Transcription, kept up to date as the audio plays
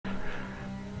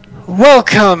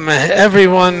Welcome,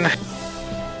 everyone.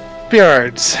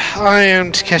 Shipyards. I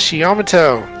am Takeshi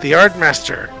Yamato, the Art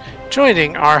Master,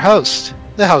 joining our host,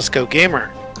 the Housecoat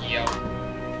Gamer. Yep.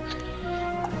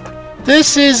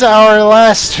 This is our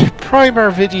last primer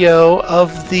video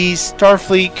of the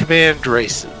Starfleet Command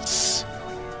races.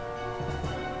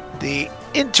 The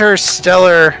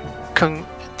Interstellar.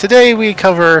 Today we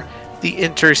cover the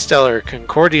Interstellar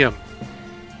Condordium.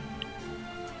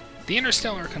 The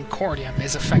Interstellar Condordium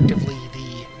is effectively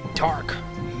the dark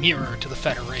mirror to the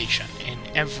Federation in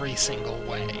every single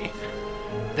way.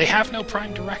 They have no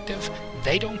prime directive,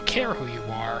 they don't care who you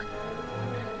are.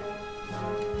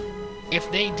 If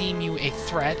they deem you a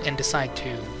threat and decide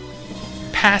to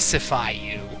pacify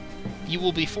you, you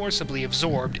will be forcibly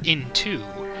absorbed into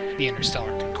the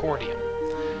Interstellar Condordium.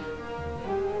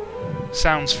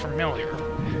 Sounds familiar?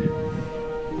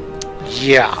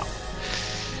 Yeah.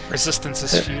 Resistance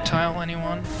is futile,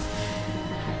 anyone?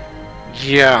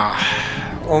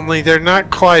 Yeah. Only they're not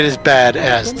quite as bad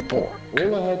as the Borg.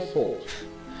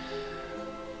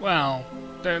 Well,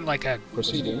 they're like a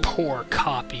poor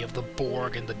copy of the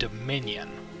Borg and the Dominion.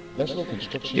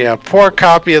 Yeah, poor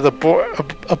copy of the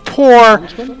Borg. A poor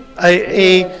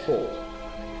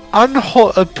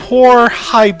poor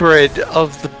hybrid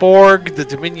of the Borg, the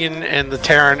Dominion, and the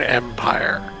Terran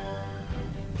Empire.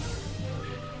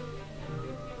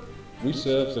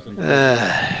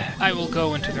 I will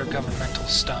go into their governmental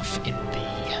stuff in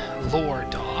the lore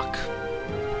doc.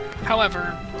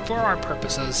 However, for our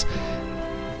purposes,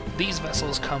 these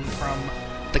vessels come from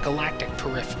the galactic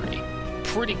periphery,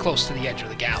 pretty close to the edge of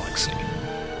the galaxy.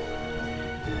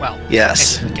 Well,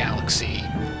 yes. edge of the galaxy,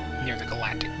 near the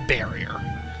galactic barrier.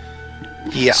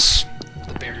 Yes.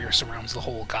 The barrier surrounds the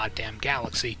whole goddamn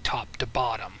galaxy, top to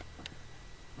bottom.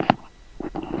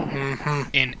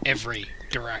 In every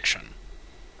direction.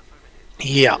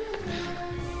 Yeah.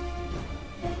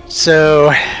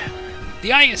 So the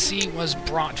ISC was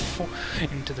brought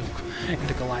into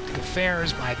galactic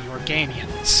affairs by the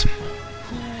Organians,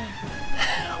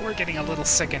 who were getting a little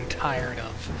sick and tired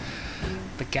of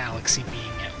the galaxy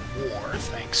being at war,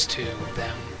 thanks to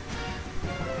them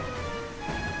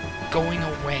going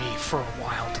away for a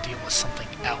while to deal with something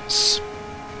else.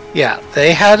 yeah,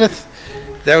 they had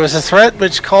there was a threat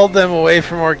which called them away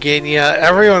from Organia.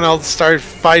 Everyone else started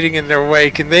fighting in their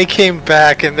wake, and they came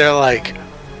back, and they're like,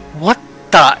 "What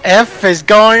the F is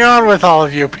going on with all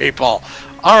of you people?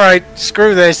 Alright,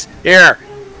 screw this. Here.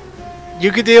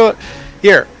 You can deal with...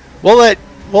 Here. We'll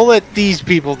let these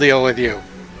people deal with you."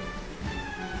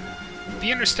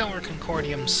 The Interstellar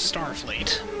Condordium's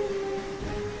Starfleet,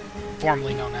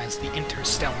 formerly known as the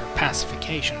Interstellar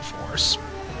Pacification Force,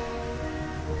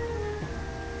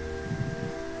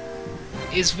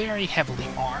 is very heavily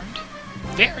armed,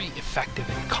 very effective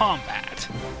in combat.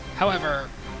 However,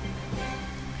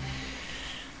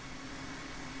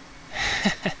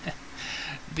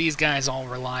 these guys all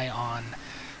rely on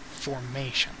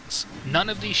formations. None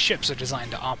of these ships are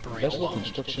designed to operate alone.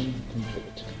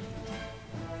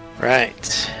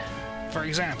 Right. For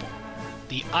example,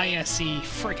 the ISC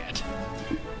frigate,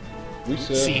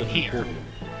 seen here,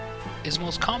 is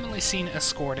most commonly seen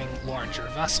escorting larger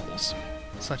vessels,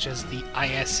 such as the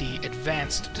ISC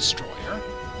Advanced Destroyer,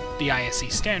 the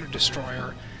ISC Standard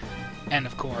Destroyer, and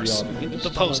of course,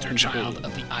 the poster child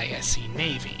of the ISC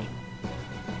Navy.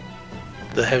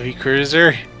 The heavy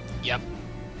cruiser? Yep.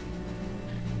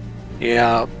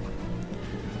 Yeah.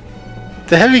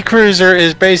 The heavy cruiser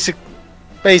is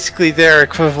basically their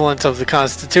equivalent of the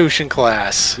Constitution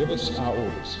class. Give us our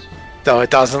orders. Though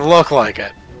it doesn't look like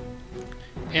it.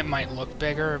 It might look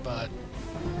bigger, but...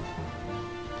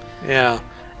 Yeah.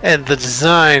 And the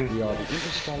design... We are the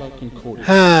Interstellar Condordium.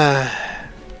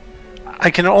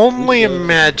 I can only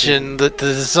imagine that the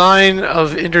design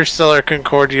of Interstellar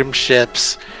Condordium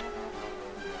ships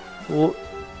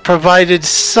provided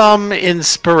some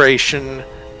inspiration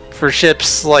for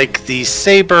ships like the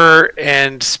Saber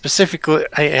and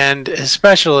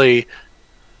especially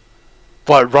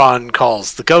what Ron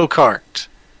calls the go-kart.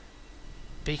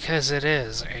 because it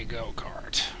is a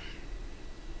go-kart.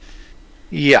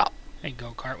 Yeah. A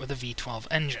go-kart with a V12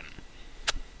 engine.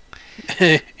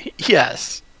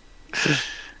 Yes.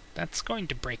 That's going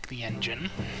to break the engine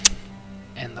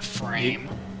and the frame.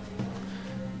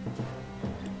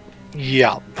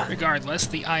 Yeah. Regardless,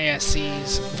 the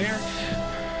ISC's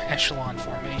echelon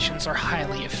formations are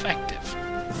highly effective,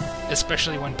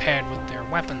 especially when paired with their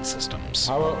weapon systems.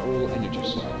 Power all energy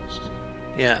cells.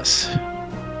 Yes.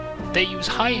 They use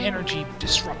high-energy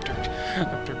disruptor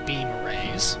beam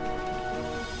arrays,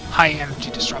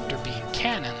 high-energy disruptor beam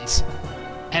cannons,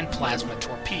 and plasma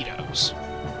torpedoes.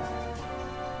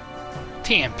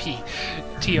 TMP,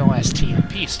 TOS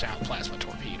TMP style plasma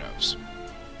torpedoes.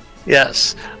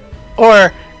 Yes.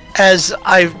 Or as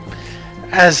I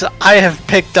have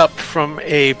picked up from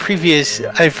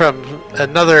from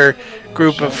another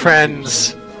group of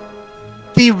friends,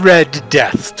 the Red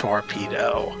Death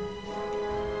torpedo.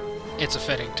 It's a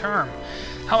fitting term.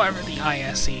 However, the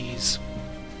ISE's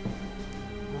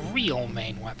real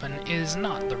main weapon is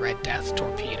not the Red Death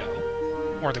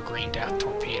torpedo, or the Green Death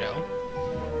torpedo,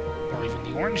 or even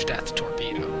the Orange Death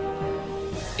torpedo.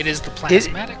 It is the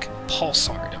plasmatic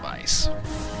pulsar device.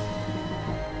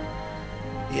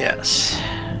 Yes.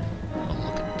 But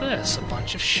look at this, a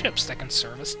bunch of ships that can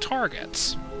serve as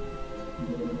targets.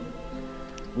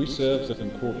 We serve the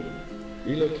Condordium.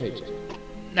 Relocated.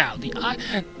 Now, the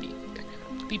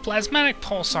plasmatic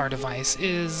pulsar device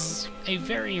is a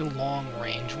very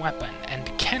long-range weapon and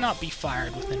cannot be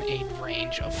fired within a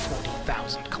range of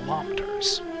 40,000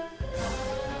 kilometers.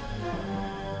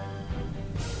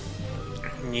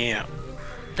 Yeah.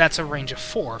 That's a range of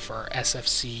 4 for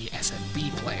SFC,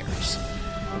 SFB players.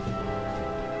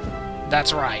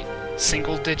 That's right,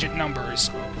 single-digit numbers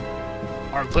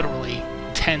are literally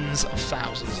tens of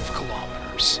thousands of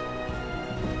kilometers.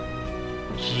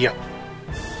 Yep.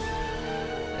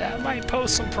 That might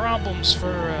pose some problems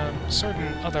for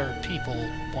certain other people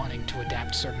wanting to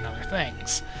adapt certain other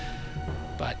things.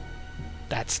 But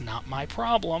that's not my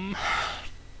problem.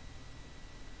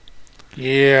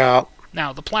 Yeah.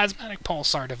 Now, the plasmatic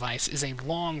pulsar device is a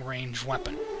long-range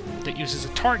weapon that uses a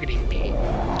targeting beam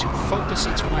to focus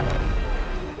its weapon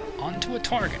onto a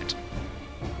target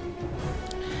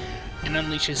and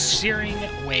unleashes searing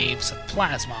waves of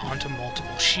plasma onto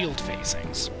multiple shield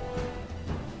facings.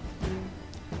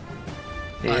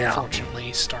 Yeah.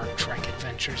 Unfortunately, Star Trek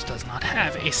Adventures does not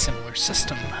have a similar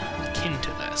system akin to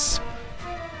this,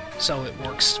 so it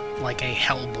works like a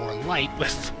Hellbore Light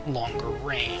with longer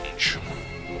range.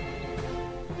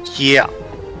 Yeah.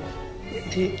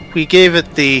 We gave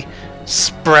it the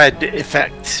spread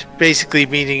effect, basically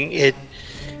meaning it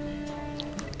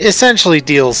essentially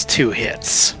deals 2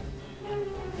 hits.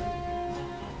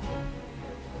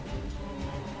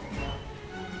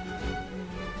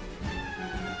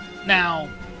 Now,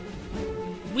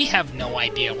 we have no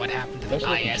idea what happened to the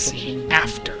ISE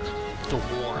after the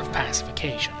War of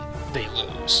Pacification. They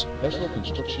lose. Vessel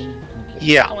construction complete.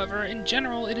 Yeah. However, in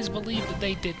general, it is believed that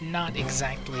they did not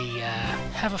exactly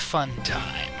have a fun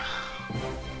time.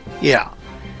 Yeah.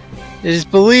 It is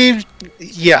believed,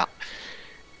 yeah.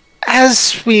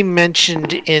 As we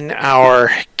mentioned in our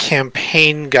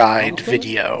campaign guide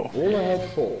video, All ahead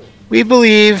 4. we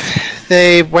believe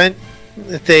they went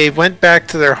back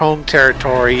to their home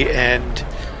territory and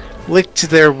licked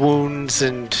their wounds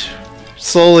and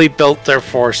slowly built their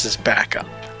forces back up.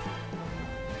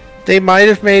 They might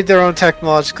have made their own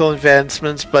technological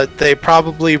advancements, but they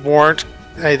probably weren't.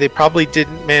 They probably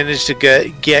didn't manage to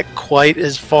get quite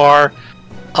as far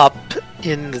up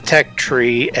in the tech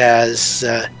tree as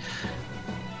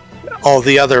all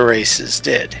the other races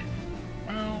did.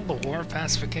 Well, the War of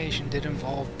Pacification did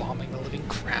involve bombing the living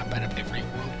crap out of every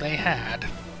world they had.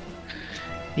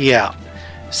 Yeah.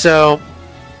 So,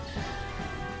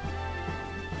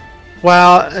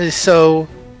 while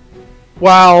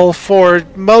for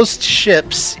most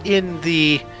ships in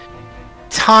the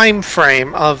time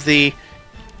frame of the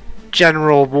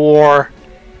General War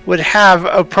would have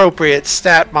appropriate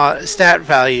stat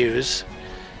values,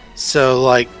 so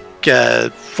like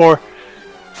for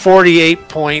 48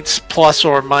 points plus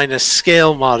or minus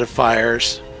scale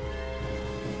modifiers,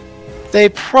 they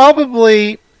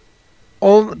probably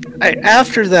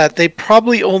after that they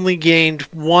probably only gained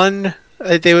one.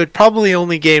 They would probably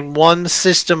only gain 1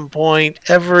 system point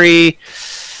every,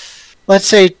 let's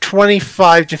say,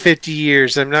 25 to 50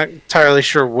 years. I'm not entirely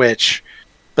sure which,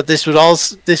 but this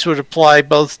would apply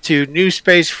both to new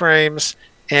space frames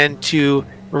and to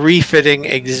refitting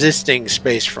existing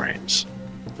space frames.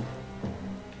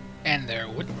 And there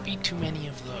wouldn't be too many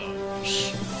of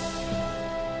those.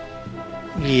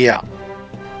 Yeah.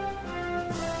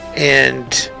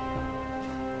 And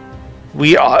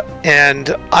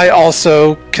I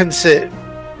also consider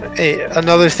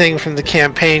another thing from the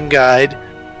campaign guide.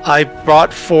 I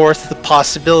brought forth the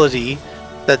possibility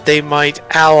that they might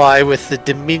ally with the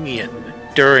Dominion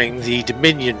during the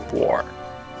Dominion War,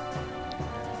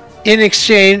 in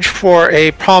exchange for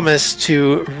a promise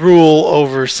to rule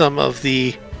over some of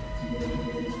the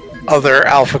other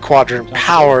Alpha Quadrant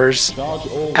powers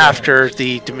after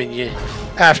the Dominion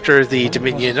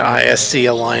ISC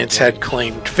alliance had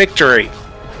claimed victory.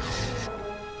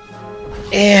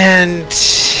 And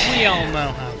we all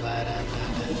know how that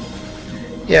ended.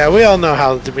 Yeah, we all know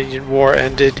how the Dominion War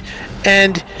ended,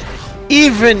 and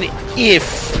even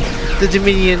if the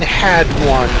Dominion had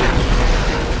won,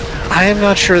 I am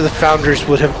not sure the Founders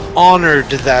would have honored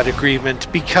that agreement,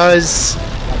 because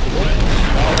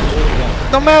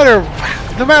no matter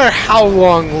how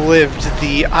long-lived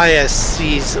the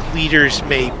ISC's leaders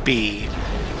may be,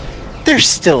 there's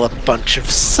still a bunch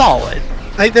of solids.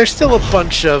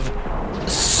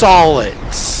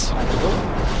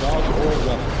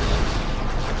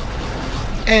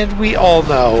 And we all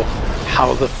know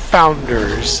how the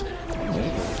Founders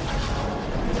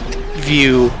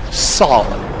view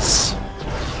solids.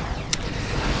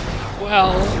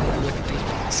 Well, with the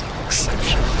possible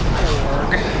exception of the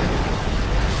Borg.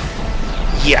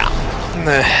 Yeah.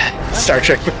 Star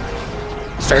Trek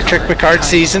Picard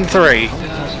Season 3.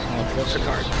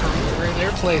 Picard proved where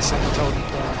their place on the totem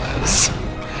pole is.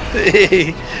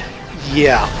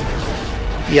 Yeah.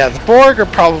 Yeah, the Borg are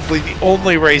probably the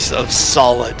only race of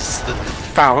solids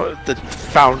that the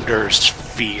Founders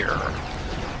fear.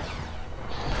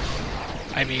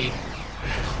 I mean,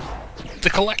 the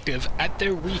Collective, at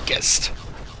their weakest,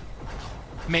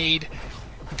 made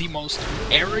the most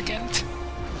arrogant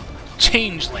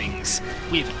changelings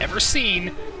we've ever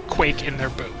seen quake in their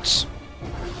boots.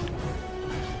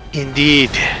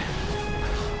 Indeed.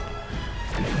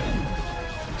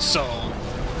 So,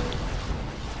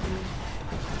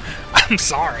 I'm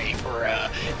sorry for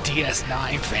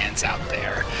DS9 fans out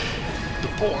there. The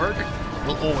Borg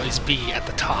will always be at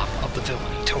the top of the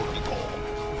villainy totem pole.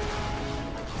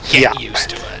 Get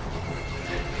used to it.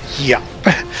 Yeah.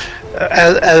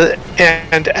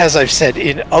 And as I've said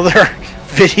in other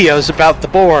videos about the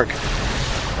Borg,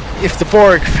 if the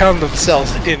Borg found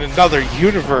themselves in another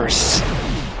universe,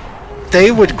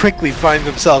 they would quickly find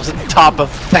themselves at the top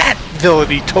of that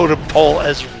villainy totem pole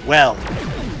as well.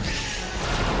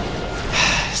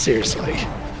 Seriously.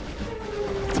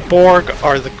 The Borg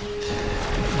are the...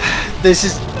 This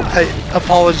is...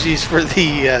 apologies for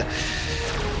the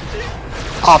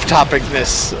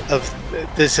off-topicness of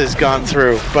this has gone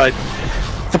through, but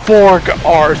the Borg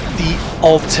are the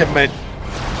ultimate...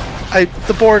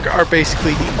 the Borg are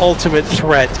basically the ultimate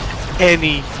threat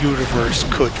any universe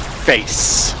could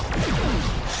face.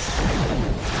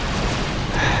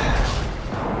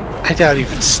 I doubt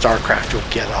even StarCraft would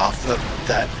get off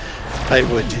that. I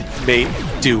would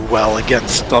do well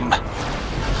against them.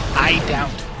 I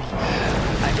doubt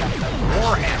that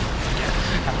Warhammer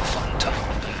would have a fun time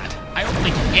with that. I don't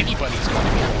think anybody's going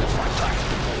to be having a fun time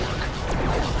with the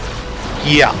Borg.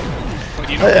 Yeah. But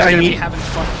you know who's going to be having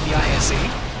fun with the ISE?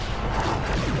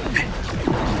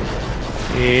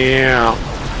 Yeah.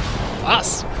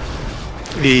 Us.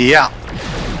 Yeah.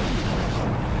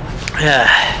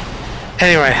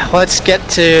 Anyway, let's get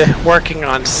to working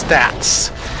on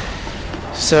stats.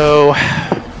 So,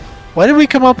 what did we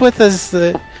come up with as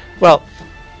the... Well,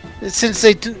 since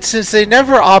they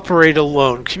never operate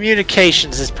alone,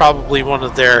 communications is probably one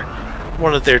of their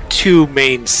two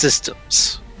main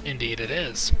systems. Indeed it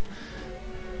is.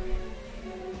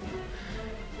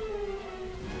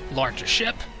 Larger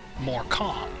ship, more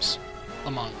comms,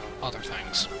 among other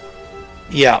things.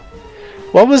 Yeah.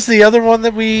 What was the other one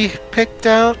that we picked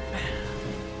out?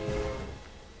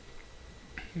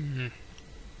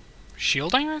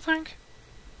 Shielding, I think?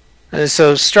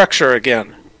 So, structure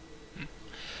again.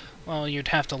 Well, you'd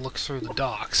have to look through the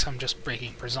docs. I'm just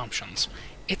breaking presumptions.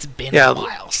 It's been a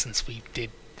while since we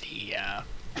did the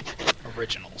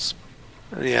originals.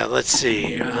 Yeah, let's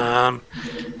see.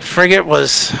 Frigate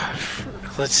was...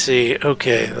 Let's see.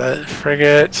 Okay, that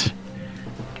frigate...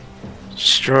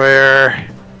 Destroyer...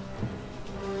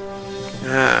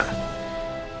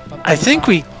 I think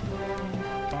we...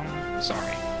 Sorry.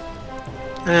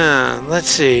 Let's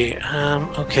see.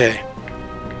 Okay.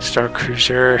 Star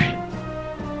Cruiser.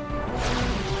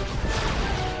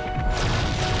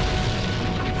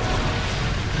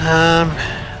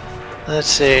 Let's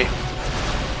see.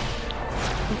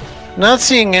 Not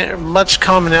seeing much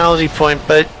commonality point,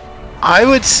 but I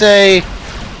would say...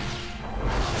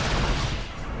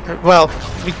 Well,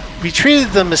 we treated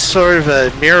them as sort of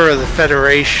a mirror of the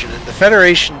Federation, and the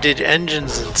Federation did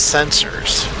engines and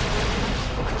sensors.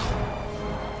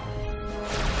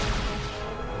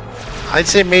 I'd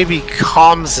say maybe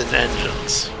comms and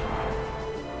engines.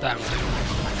 That would do.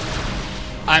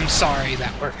 I'm sorry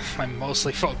that I'm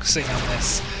mostly focusing on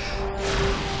this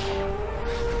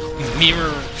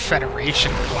Mirror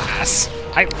Federation class.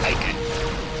 I like it.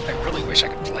 I really wish I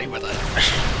could play with it.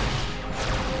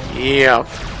 Yeah.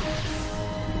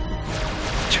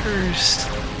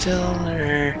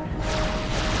 Interstellar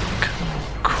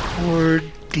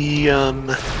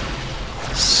Condordium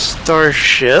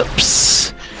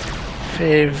starships.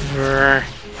 favor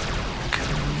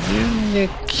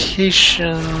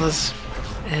communications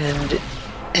and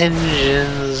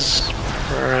engines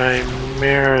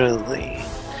primarily,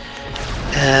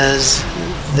 as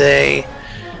they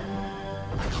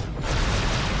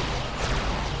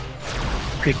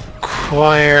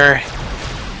require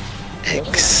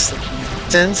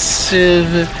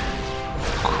extensive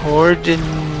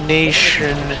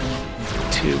coordination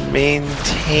to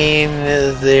maintain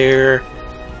their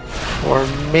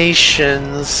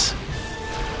formations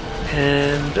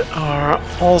and are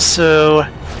also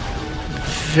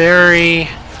very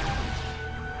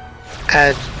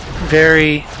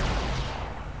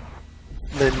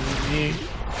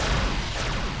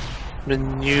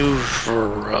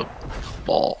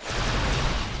maneuverable.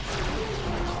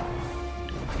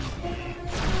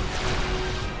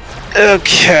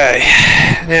 Okay,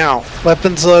 now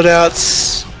weapons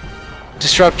loadouts,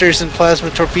 disruptors and plasma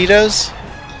torpedoes.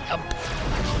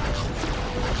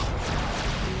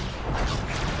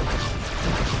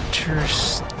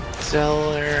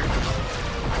 Interstellar,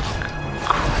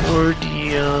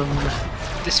 Condordium.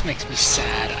 This makes me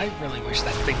sad. I really wish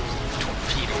that thing was in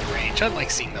torpedo range. I'd like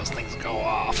seeing those things go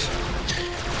off.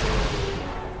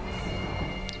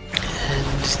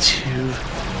 And to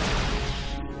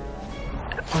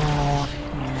all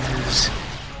use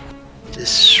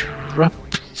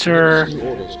disruptor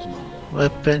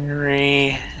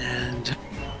weaponry and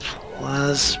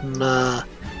plasma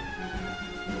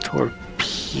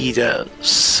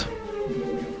torpedoes.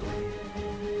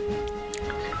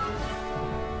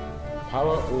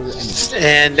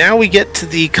 And now we get to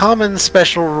the common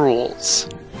special rules.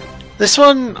 This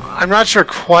one, I'm not sure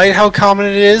quite how common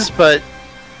it is, but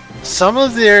some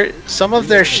of their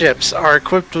ships are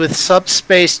equipped with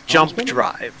subspace jump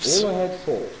drives.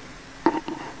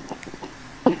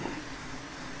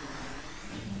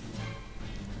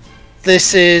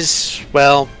 This is,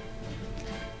 well,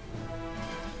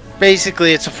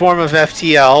 basically it's a form of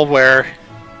FTL where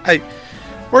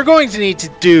we're going to need to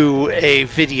do a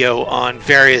video on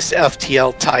various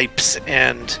FTL types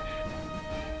and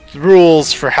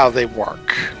rules for how they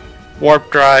work.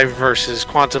 Warp drive versus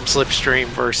quantum slipstream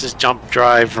versus jump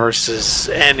drive versus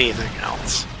anything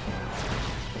else.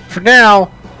 For now,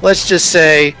 let's just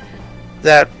say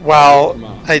that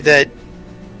that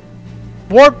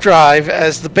warp drive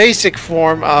as the basic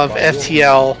form of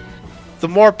FTL, the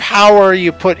more power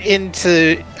you put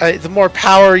into, the more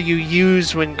power you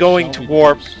use when going to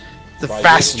warp, the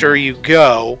faster you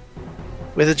go.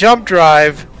 With a jump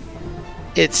drive,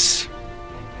 it's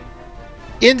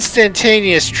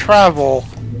instantaneous travel,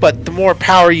 but the more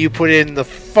power you put in, the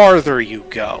farther you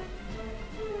go.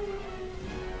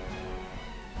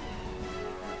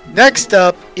 Next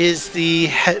up is the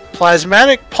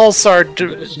plasmatic pulsar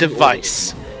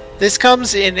device. This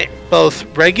comes in both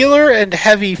regular and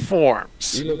heavy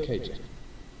forms.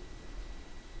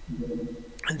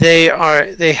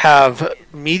 They have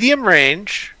medium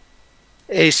range,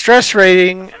 a stress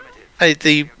rating.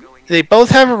 They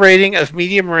both have a rating of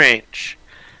medium range.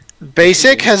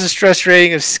 Basic has a stress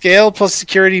rating of scale plus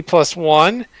security plus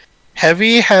 1.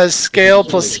 Heavy has scale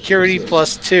plus security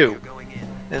plus 2.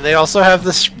 And they also have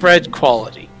the spread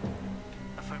quality.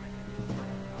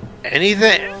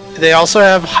 They also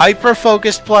have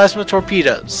hyper-focused plasma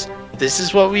torpedoes. This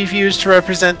is what we've used to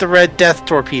represent the Red Death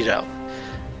torpedo.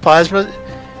 Plasma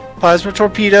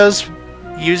torpedoes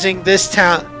using this this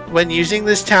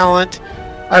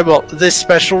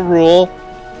special rule,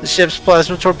 the ship's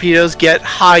plasma torpedoes get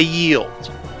high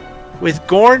yield. With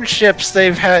Gorn ships,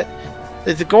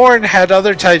 the Gorn had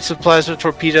other types of plasma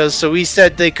torpedoes, so we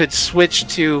said they could switch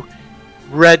to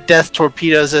Red Death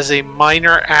torpedoes as a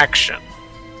minor action.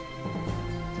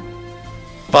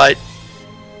 But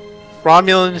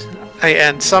Romulan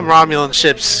and some Romulan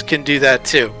ships can do that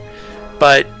too.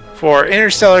 But for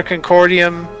Interstellar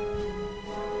Condordium,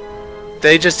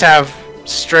 they just have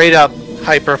straight up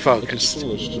hyper focused.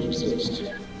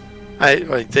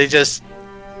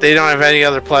 They don't have any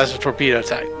other plasma torpedo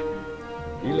type.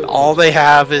 All they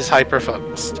have is hyper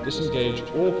focused.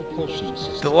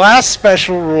 The last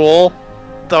special rule,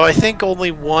 though I think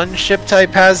only one ship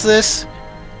type has this,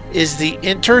 is the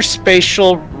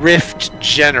interspatial rift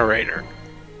generator.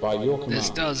 This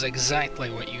does exactly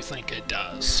what you think it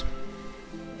does.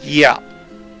 Yeah.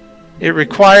 It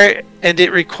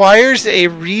requires a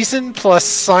reason plus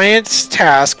science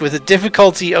task with a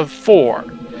difficulty of 4,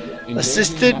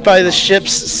 assisted by the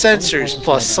ship's sensors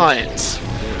plus science.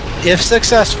 If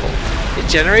successful, it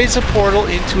generates a portal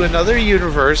into another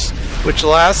universe which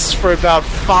lasts for about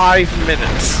 5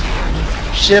 minutes.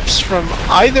 Ships from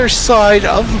either side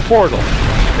of the portal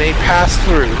may pass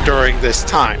through during this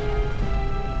time.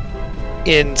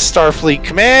 in Starfleet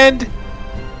Command,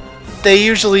 they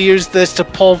usually use this to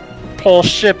pull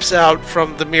ships out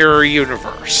from the mirror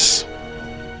universe.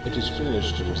 It is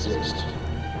foolish to resist.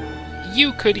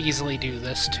 You could easily do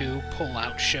this to pull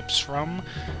out ships from,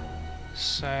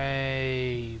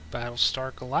 say,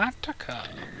 Battlestar Galactica.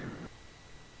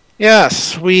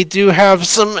 Yes, we do have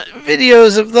some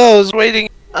videos of those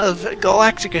of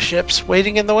Galactica ships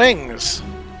waiting in the wings.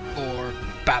 Or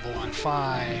Babylon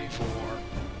 5, or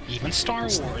even Star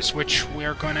Wars, which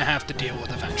we're going to have to deal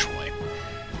with eventually.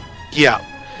 Yeah.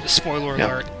 Spoiler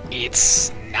alert,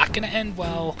 it's not going to end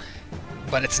well,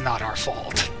 but it's not our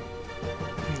fault.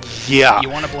 Yeah. You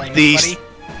want to blame anybody?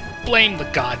 Blame the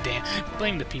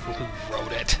people who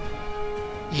wrote it.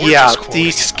 Yeah,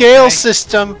 the scale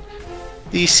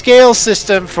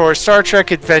system for Star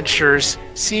Trek Adventures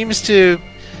seems to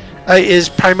is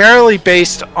primarily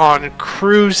based on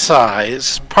crew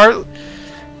size,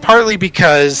 partly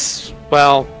because,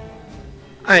 well,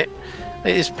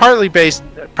 it's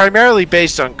primarily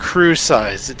based on crew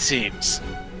size, it seems.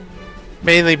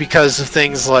 Mainly because of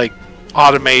things like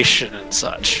automation and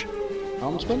such.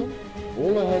 Helmsman,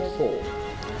 all ahead forward.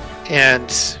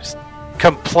 And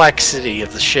complexity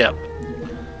of the ship.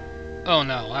 Oh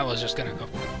no, I was just gonna go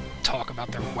talk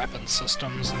about their weapon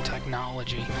systems and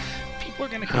technology. People are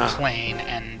gonna complain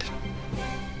and...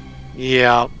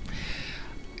 Yeah.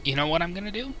 You know what I'm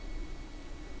gonna do?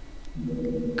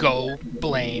 Go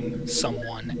blame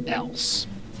someone else.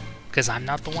 Because I'm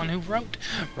not the one who wrote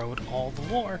all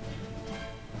the lore.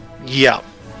 Yeah.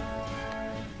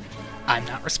 I'm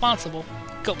not responsible.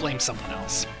 Go blame someone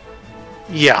else.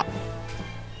 Yeah.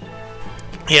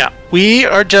 Yeah. We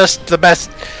are just the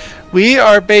best. We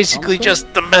are basically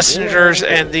just the messengers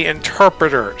and the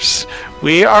interpreters.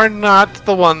 We are not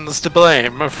the ones to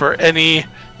blame for any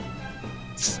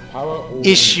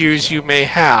issues you may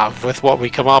have with what we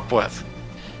come up with.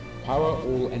 Power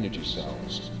all energy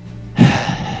cells.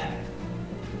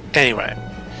 Anyway.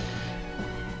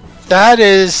 That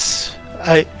is...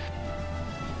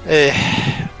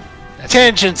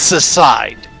 tangents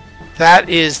aside, that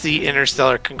is the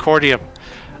Interstellar Concordium.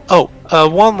 Oh,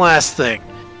 one last thing.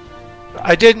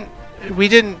 We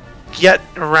didn't get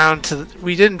around to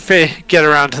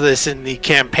this in the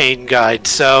campaign guide.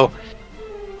 So,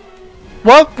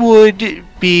 what would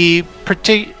be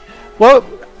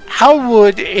how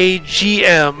would a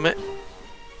GM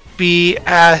be?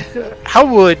 How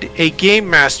would a game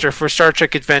master for Star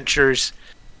Trek Adventures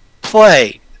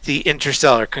play the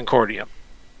Interstellar Concordium?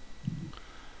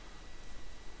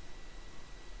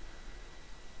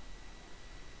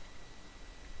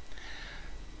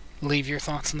 Leave your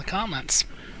thoughts in the comments.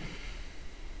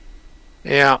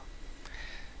 Yeah.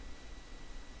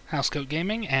 Housecoat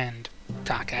Gaming and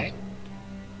Take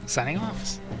signing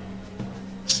off.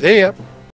 See ya.